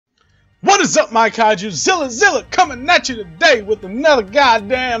What is up, my kaiju? Dzilla coming at you today with another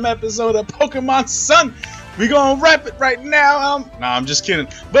goddamn episode of Pokemon Sun. We gonna wrap it right now. Nah, I'm just kidding.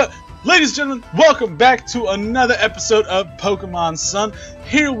 But, ladies and gentlemen, welcome back to another episode of Pokemon Sun.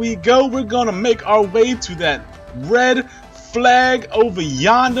 Here we go. We're gonna make our way to that red flag over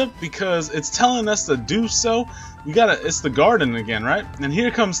yonder because it's telling us to do so. It's the garden again, right? And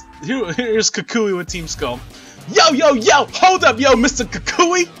here's Kukui with Team Skull. Yo, hold up, yo, Mr.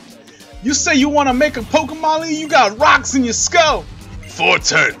 Kukui. You say you want to make a Pokemon League? You got rocks in your skull. 4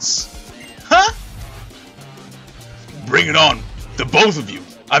 turns. Huh? Bring it on, the both of you.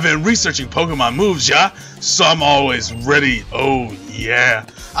 I've been researching Pokemon moves, yeah? So I'm always ready. Oh, yeah.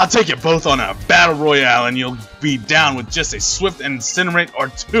 I'll take you both on a battle royale and you'll be down with just a swift incinerate or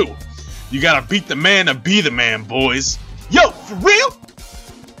 2. You gotta beat the man to be the man, boys. Yo, for real?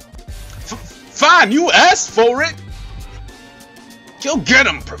 Fine, you asked for it. Go get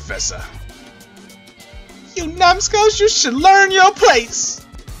him, Professor. You numbskulls, you should learn your place.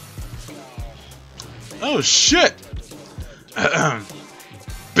 Oh, shit. Battle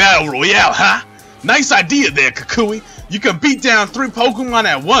Royale, huh? Nice idea there, Kukui. You can beat down 3 Pokemon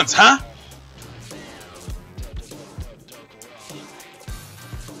at once, huh?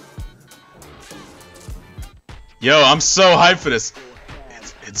 Yo, I'm so hyped for this.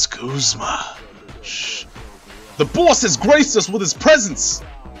 It's Guzma. Shh. The boss has graced us with his presence.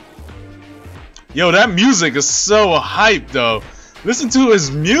 Yo, that music is so hype, though. Listen to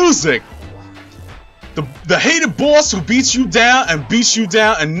his music. The hated boss who beats you down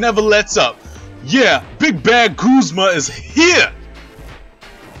and never lets up. Yeah, Big Bad Guzma is here.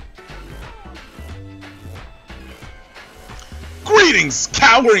 Greetings,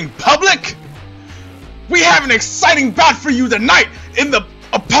 cowering public. We have an exciting bout for you tonight. In the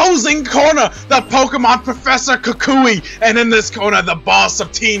opposing corner, the Pokemon Professor Kukui, and in this corner, the boss of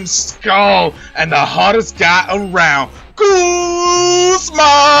Team Skull and the hottest guy around, Guzma.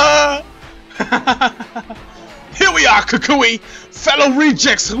 Here we are, Kukui, fellow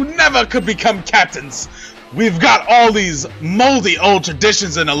rejects who never could become captains. We've got all these moldy old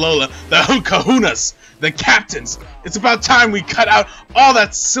traditions in Alola, the Kahunas, the captains. It's about time we cut out all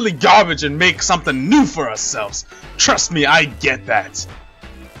that silly garbage and make something new for ourselves. Trust me, I get that.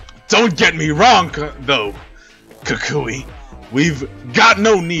 Don't get me wrong, though, Kukui. We've got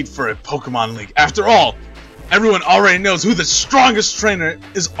no need for a Pokemon League. After all, everyone already knows who the strongest trainer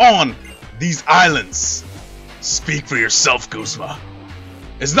is on these islands. Speak for yourself, Guzma.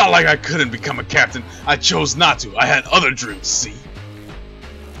 It's not like I couldn't become a captain. I chose not to. I had other dreams, see?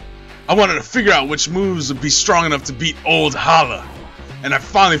 I wanted to figure out which moves would be strong enough to beat old Hala. And I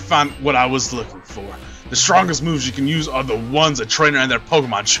finally found what I was looking for. The strongest moves you can use are the ones a trainer and their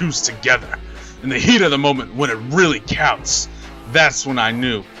Pokemon choose together. In the heat of the moment, when it really counts, that's when I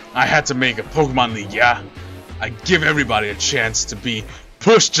knew I had to make a Pokemon League, yeah? I give everybody a chance to be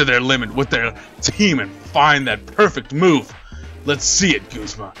pushed to their limit with their team and find that perfect move. Let's see it,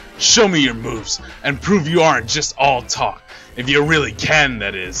 Guzma. Show me your moves and prove you aren't just all talk. If you really can,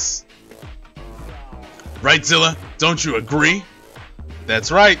 that is. Right, Dzilla? Don't you agree?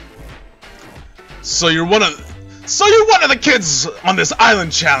 That's right. So you're one of the kids on this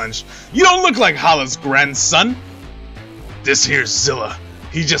island challenge. You don't look like Hala's grandson. This here's Dzilla.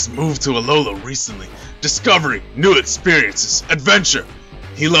 He just moved to Alola recently. Discovery, new experiences, adventure.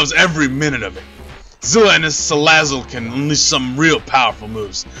 He loves every minute of it. Dzilla and his Salazzle can unleash some real powerful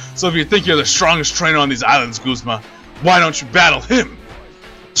moves. So if you think you're the strongest trainer on these islands, Guzma, why don't you battle him?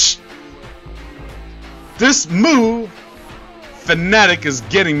 This move fanatic is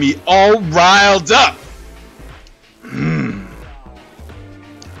getting me all riled up.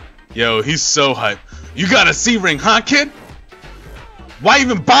 Yo, he's so hyped. You got a C-ring, huh, kid? Why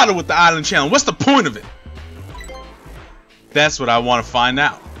even bother with the island challenge? What's the point of it? That's what I want to find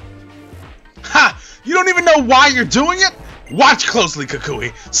out. Ha! You don't even know why you're doing it? Watch closely,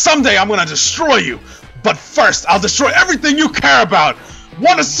 Kukui. Someday I'm gonna destroy you. But first, I'll destroy everything you care about.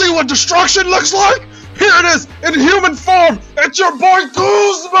 Want to see what destruction looks like? Here it is, in human form! It's your boy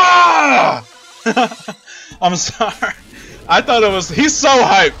Guzma! I'm sorry. I thought it was... He's so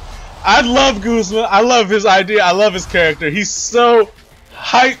hyped. I love Guzma. I love his idea. I love his character. He's so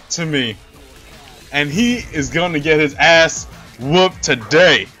hyped to me. And he is going to get his ass whooped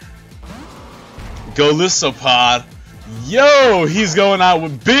today. Golisopod. Yo, he's going out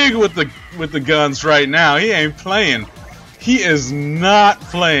with the guns right now. He ain't playing. He is not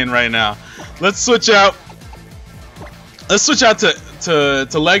playing right now. Let's switch out. Let's switch out to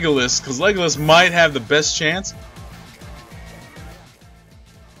Legolas, because Legolas might have the best chance.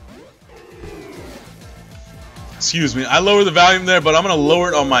 Excuse me, I lowered the volume there, but I'm gonna lower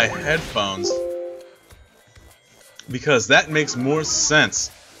it on my headphones because that makes more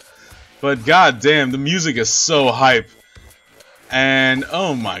sense. But goddamn, the music is so hype, and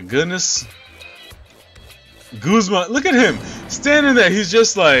oh my goodness, Guzma, look at him standing there. He's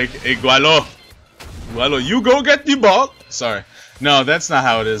just like, "Hey, Gualo, you go get the ball." Sorry, no, that's not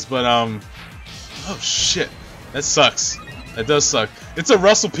how it is. But oh shit, that sucks. That does suck. It's a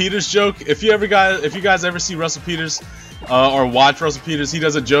Russell Peters joke. If you guys ever see Russell Peters or watch Russell Peters, he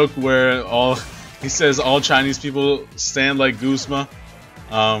does a joke where he says all Chinese people stand like Guzma.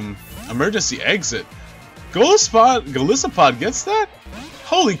 Emergency exit. Galissapod gets that?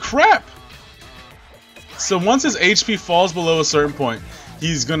 Holy crap! So once his HP falls below a certain point,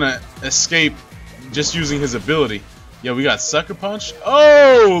 he's gonna escape just using his ability. Yeah, we got Sucker Punch.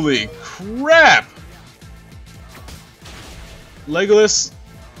 Holy crap! Legolas,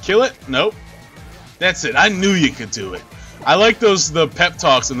 kill it? Nope. That's it. I knew you could do it. I like the pep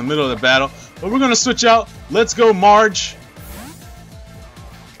talks in the middle of the battle. But we're gonna switch out. Let's go, Marge.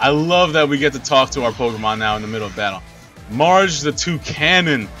 I love that we get to talk to our Pokemon now in the middle of battle. Marge the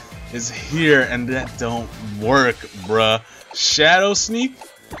Toucanon is here, and that don't work, bruh. Shadow Sneak?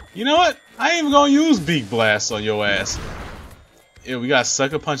 You know what? I ain't even gonna use Beak Blast on your ass. Yeah, we got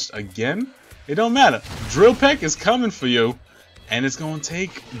Sucker Punched again? It don't matter. Drill Peck is coming for you. And it's gonna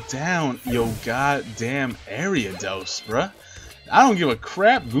take down your goddamn Ariados, bruh. I don't give a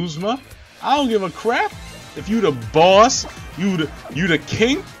crap, Guzma. I don't give a crap. If you the boss, you the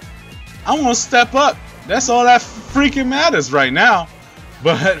king, I'm gonna step up. That's all that freaking matters right now.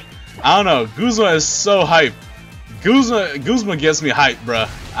 But I don't know. Guzma is so hype. Guzma gets me hype, bruh.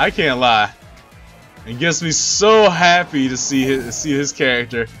 I can't lie. It gets me so happy to see his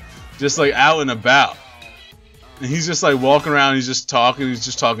character just like out and about. And he's just like walking around, he's just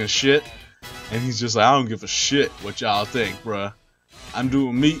talking shit. And he's just like, I don't give a shit what y'all think, bruh. I'm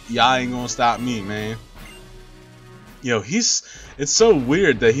doing me, y'all ain't gonna stop me, man. Yo, it's so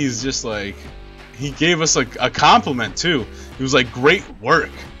weird that he's just like, he gave us a compliment too. He was like, great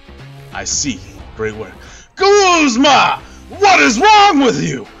work. I see, great work. Guzma! What is wrong with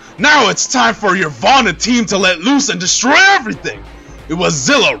you? Now it's time for your vaunted team to let loose and destroy everything. It was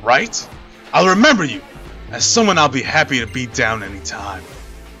Dzilla, right? I'll remember you. As someone I'll be happy to beat down anytime.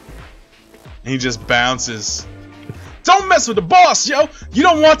 And he just bounces. Don't mess with the boss, yo! You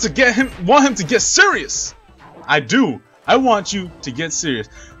don't want him to get serious. I do. I want you to get serious.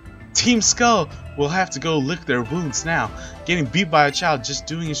 Team Skull will have to go lick their wounds now. Getting beat by a child just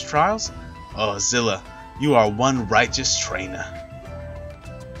doing his trials? Oh, Dzilla, you are one righteous trainer.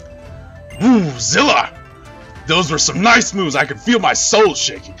 Ooh, Dzilla! Those were some nice moves. I can feel my soul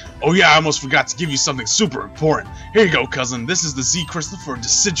shaking. Oh yeah, I almost forgot to give you something super important. Here you go, cousin. This is the Z crystal for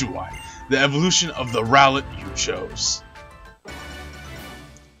Decidueye, the evolution of the Rowlet you chose.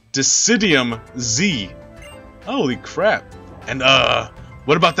 Decidium Z. Holy crap. And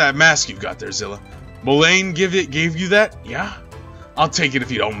what about that mask you got there, Dzilla? Mullane gave you that? Yeah? I'll take it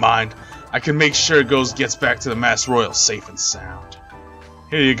if you don't mind. I can make sure it gets back to the Mass Royal safe and sound.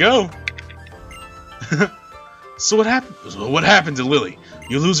 Here you go. So what happened to Lily?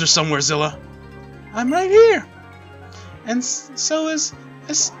 You lose her somewhere, Dzilla? I'm right here. And so is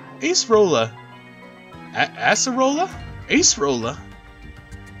Acerola. Acerola? Acerola?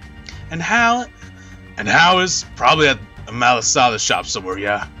 And Hal is probably at a Malasada shop somewhere,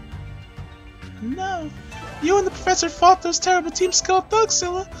 yeah? No. You and the professor fought those terrible Team Skull thugs,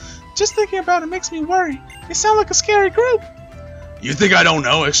 Dzilla. Just thinking about it makes me worry. They sound like a scary group. You think I don't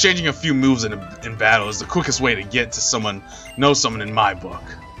know? Exchanging a few moves in battle is the quickest way to get to know someone in my book.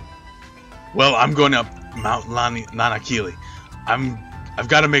 Well, I'm going up Mount Nanakili. I've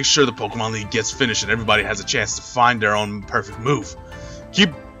got to make sure the Pokemon League gets finished and everybody has a chance to find their own perfect move. Keep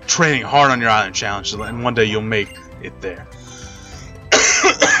training hard on your Island Challenge, and one day you'll make it there.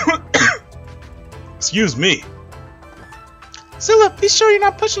 Excuse me. Dzilla, be sure you're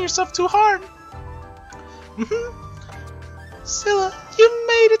not pushing yourself too hard. Dzilla, you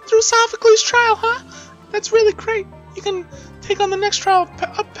made it through Sophocles' trial, huh? That's really great. You can take on the next trial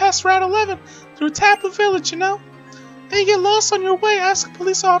up past Route 11 through Tapu Village, you know? Then you get lost on your way, ask a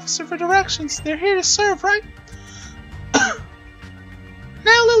police officer for directions. They're here to serve, right?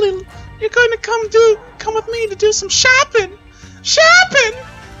 Now, Lily, you're going to come with me to do some shopping. Shopping?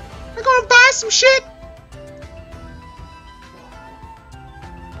 We're going to buy some shit.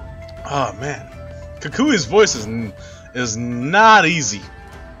 Oh, man. Kukui's voice is not easy.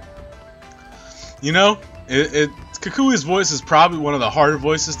 You know, Kukui's voice is probably one of the harder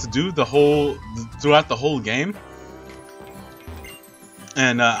voices to do throughout the whole game.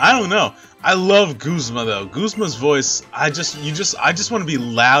 And I don't know. I love Guzma though. Guzma's voice, I just want to be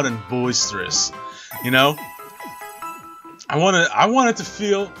loud and boisterous. You know? I want it to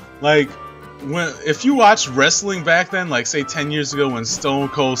feel like if you watched wrestling back then, like say 10 years ago when Stone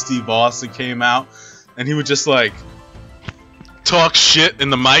Cold Steve Austin came out and he would just like talk shit in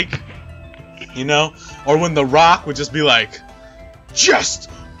the mic, you know? Or when The Rock would just be like, just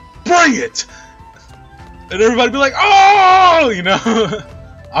bring it! And everybody be like, oh! You know?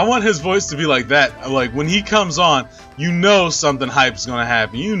 I want his voice to be like that. Like when he comes on, you know something hype is gonna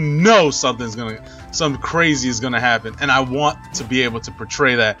happen. You know something crazy is gonna happen, and I want to be able to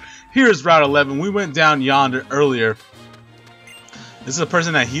portray that. Here's Route 11. We went down yonder earlier. Is this a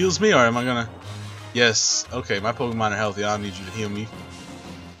person that heals me, or am I gonna? Yes. Okay, my Pokemon are healthy. I don't need you to heal me.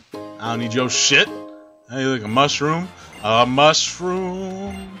 I don't need your shit. Hey, look, a mushroom. A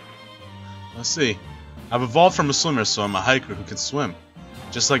mushroom. Let's see. I've evolved from a swimmer, so I'm a hiker who can swim.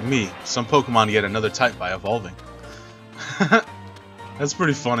 Just like me, some Pokemon get another type by evolving. That's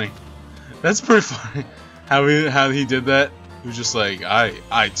pretty funny. That's pretty funny. How he did that. He was just like,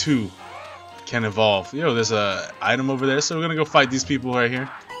 I too can evolve. Yo, there's a item over there, so we're gonna go fight these people right here.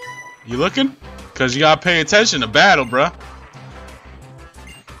 You looking? Cause you gotta pay attention to battle, bruh.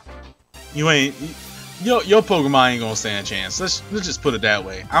 You ain't your Pokemon ain't gonna stand a chance. Let's just put it that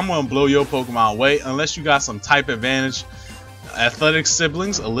way. I'm gonna blow your Pokemon away unless you got some type advantage. Athletic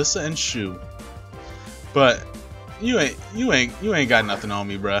siblings, Alyssa and Shu. But you ain't got nothing on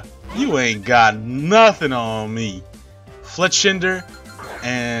me, bruh. You ain't got nothing on me. Fletchinder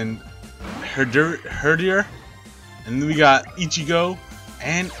and Herdier, and then we got Ichigo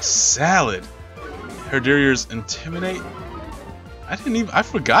and Salad. Herdier's Intimidate. I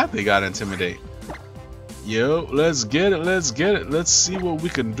forgot they got Intimidate. Yo, let's get it. Let's see what we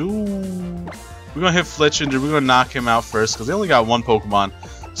can do. We're gonna hit Fletchinder. We're gonna knock him out first because they only got one Pokemon,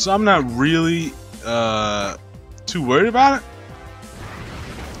 so I'm not really too worried about it.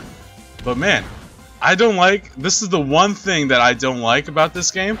 But man, I don't like. This is the one thing that I don't like about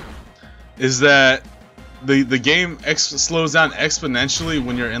this game, is that the game slows down exponentially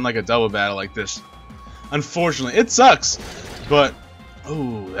when you're in like a double battle like this. Unfortunately, it sucks. But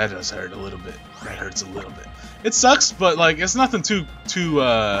oh, that does hurt a little bit. That hurts a little bit. It sucks, but like it's nothing too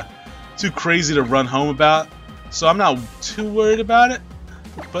crazy to run home about, so I'm not too worried about it.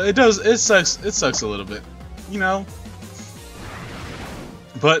 But it sucks a little bit, you know.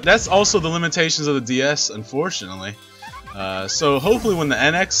 But that's also the limitations of the DS, unfortunately. So hopefully when the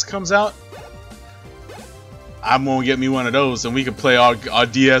NX comes out, I'm gonna get me one of those and we can play our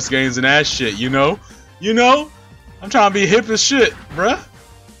DS games and that shit, you know. I'm trying to be hip as shit, bruh.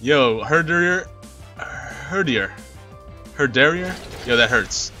 Yo, Herdier. Yo, that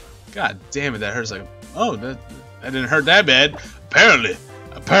hurts. God damn it, that hurts like. Oh, that didn't hurt that bad. Apparently,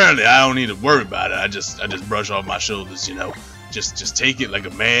 I don't need to worry about it. I just brush off my shoulders, you know. Just take it like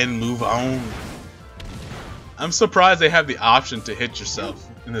a man. Move on. I'm surprised they have the option to hit yourself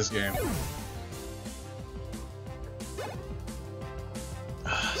in this game.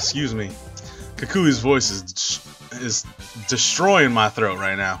 Excuse me. Kukui's voice is destroying my throat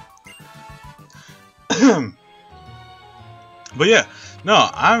right now. But yeah, no,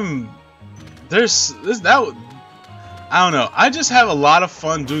 I don't know. I just have a lot of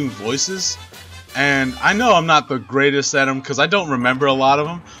fun doing voices, and I know I'm not the greatest at them because I don't remember a lot of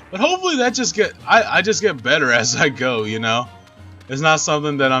them. But hopefully that I just get better as I go. You know, it's not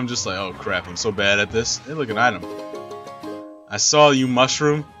something that I'm just like, oh crap, I'm so bad at this. Hey, look, an item. I saw you,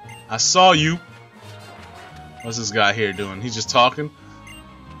 mushroom. I saw you. What's this guy here doing? He's just talking.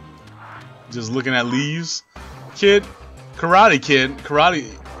 Just looking at leaves. Karate Kid.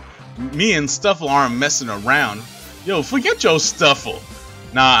 Me and Stuffle aren't messing around. Yo, forget your Stuffle.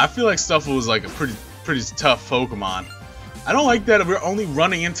 Nah, I feel like Stuffle is like a pretty tough Pokemon. I don't like that we're only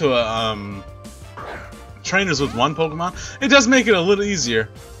running into trainers with one Pokemon. It does make it a little easier.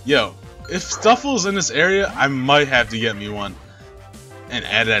 Yo, if Stuffle's in this area, I might have to get me one and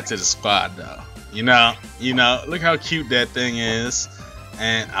add that to the squad, though. You know, look how cute that thing is.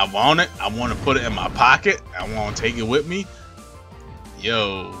 And I want it. I want to put it in my pocket. I want to take it with me.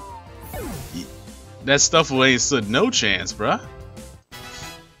 Yo, that Stuffle ain't stood no chance, bruh.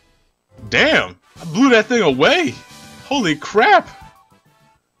 Damn, I blew that thing away. Holy crap.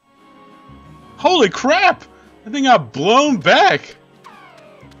 Holy crap. That thing got blown back.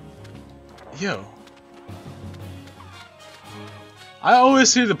 Yo. I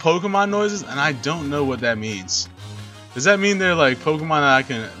always hear the Pokemon noises, and I don't know what that means. Does that mean they're like Pokemon that I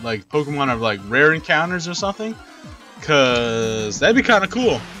can, like Pokemon are like rare encounters or something? Cause that'd be kind of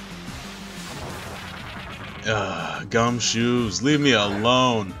cool. Gumshoes, leave me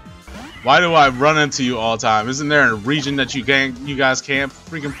alone. Why do I run into you all the time? Isn't there a region that you guys can't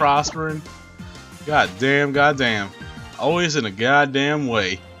freaking prosper in? God damn. Always in a goddamn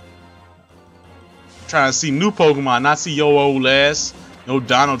way. I'm trying to see new Pokemon, not see your old ass. No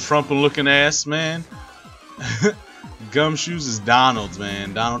Donald Trump looking ass, man. Gumshoes is Donald's,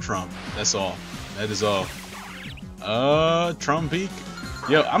 man. Donald Trump. That's all. That is all. Trump Peak.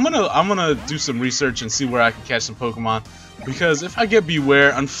 Yo, I'm gonna do some research and see where I can catch some Pokemon. Because if I get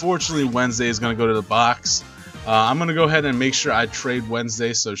Beware, unfortunately Wednesday is going to go to the box. I'm going to go ahead and make sure I trade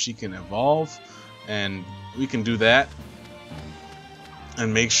Wednesday so she can evolve. And we can do that.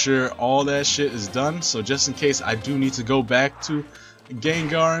 And make sure all that shit is done. So just in case I do need to go back to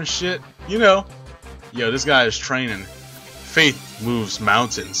Gengar and shit. You know. Yo, this guy is training. Faith moves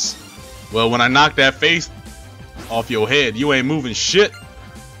mountains. Well, when I knock that Faith off your head, you ain't moving shit.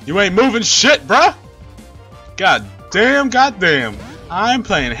 You ain't moving shit, bruh. Goddamn. I'm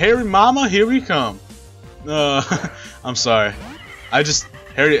playing Harry Mama, here we come. I'm sorry.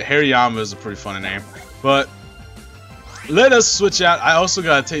 Harryama is a pretty funny name. But let us switch out. I also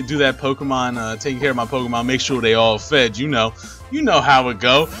gotta do that Pokemon, taking care of my Pokemon, make sure they all fed. You know how it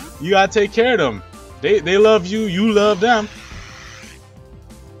go. You gotta take care of them. They love you, you love them.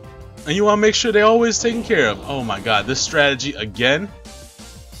 And you wanna make sure they always taken care of. Oh my god, this strategy again?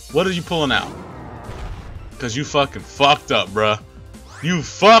 What are you pulling out? Cause you fucking fucked up, bruh. You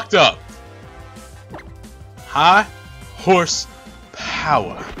fucked up. High horse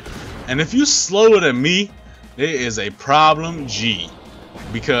power. And if you slower than me, there is a problem G.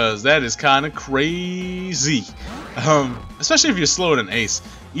 Because that is kind of crazy. Especially if you're slower than Ace.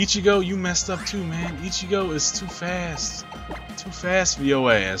 Ichigo, you messed up too, man. Ichigo is too fast. Too fast for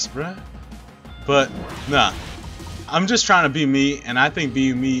your ass, bruh. But, nah. I'm just trying to be me, and I think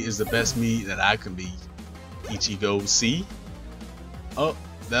being me is the best me that I can be. Ichigo, see? Oh,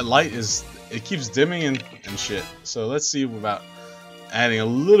 that light it keeps dimming and shit. So let's see about adding a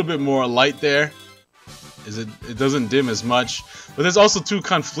little bit more light there. It doesn't dim as much, but there's also two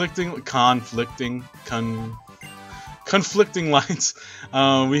conflicting lights.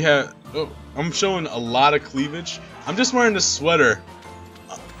 We have I'm showing a lot of cleavage. I'm just wearing the sweater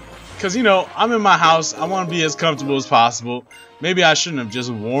because, you know, I'm in my house. I want to be as comfortable as possible. Maybe I shouldn't have just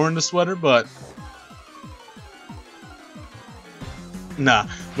worn the sweater, but nah.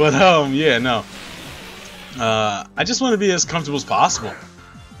 But yeah, no. I just want to be as comfortable as possible.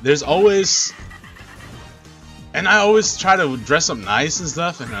 There's always, and I always try to dress up nice and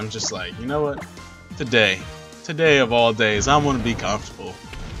stuff, and I'm just like, you know what? Today of all days, I want to be comfortable.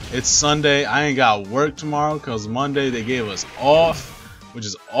 It's Sunday. I ain't got work tomorrow because Monday they gave us off, which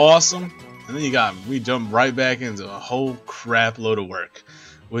is awesome. And then we jump right back into a whole crap load of work,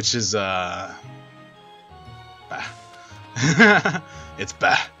 which is bah. It's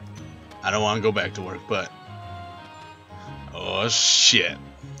bah. I don't want to go back to work, but oh shit.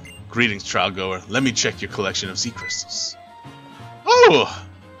 Greetings, trial goer. Let me check your collection of sea crystals. Oh!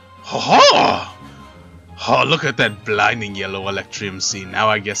 Ha! Oh, look at that blinding yellow electrium sea. Now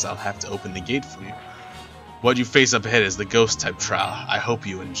I guess I'll have to open the gate for you. What you face up ahead is the ghost type trial. I hope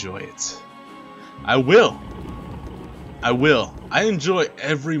you enjoy it. I will. I enjoy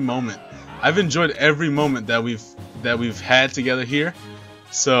every moment. I've enjoyed every moment that we've had together here.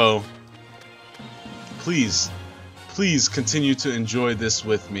 So please continue to enjoy this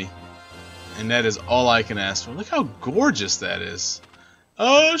with me. And that is all I can ask for. Look how gorgeous that is.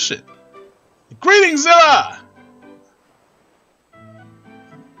 Oh shit. Greetings, Dzilla!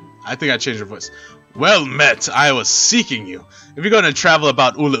 I think I changed her voice. Well met, I was seeking you. If you're going to travel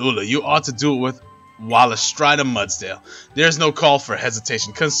about Ula Ula, you ought to do it with while astride a Mudsdale. There's no call for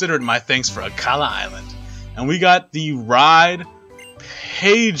hesitation. Consider it my thanks for Akala Island. And we got the ride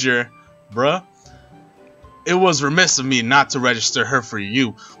pager, bruh. It was remiss of me not to register her for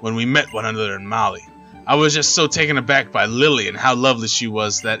you when we met one another in Mali. I was just so taken aback by Lily and how lovely she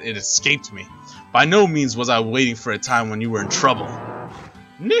was that it escaped me. By no means was I waiting for a time when you were in trouble.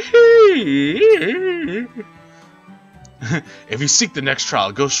 If you seek the next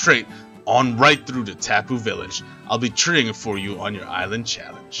trial, go straight on right through to Tapu Village. I'll be cheering for you on your island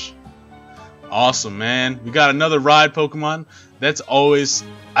challenge. Awesome, man. We got another ride Pokemon. That's always...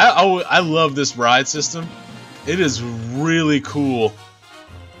 I love this ride system. It is really cool.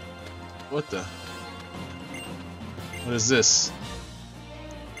 What the... What is this?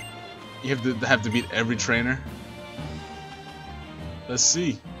 You have to beat every trainer? Let's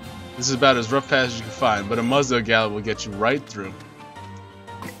see. This is about as rough path as you can find, but a Mudsdale Gallop will get you right through.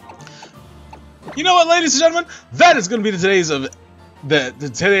 You know what, ladies and gentlemen? That is going to be today's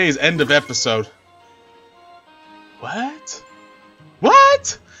end of episode. What?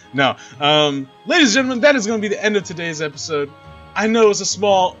 What? No. Ladies and gentlemen, that is going to be the end of today's episode. I know it's a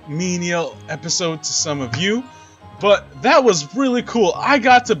small, menial episode to some of you, but that was really cool. I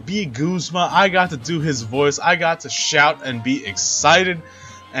got to be Guzma. I got to do his voice. I got to shout and be excited.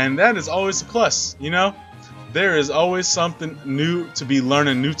 And that is always a plus, you know? There is always something new to be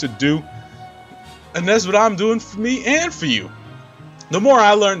learning, new to do. And that's what I'm doing for me and for you. The more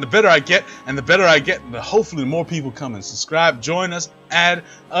I learn, the better I get, and the better I get, hopefully the more people come and subscribe, join us, add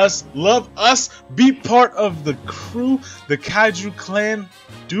us, love us, be part of the crew, the Kaiju Clan.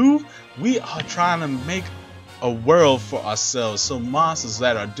 We are trying to make a world for ourselves, so monsters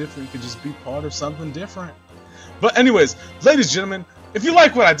that are different can just be part of something different. But anyways, ladies and gentlemen, if you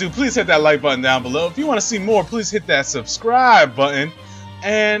like what I do, please hit that like button down below. If you want to see more, please hit that subscribe button,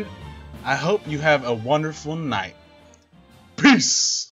 and I hope you have a wonderful night. Peace!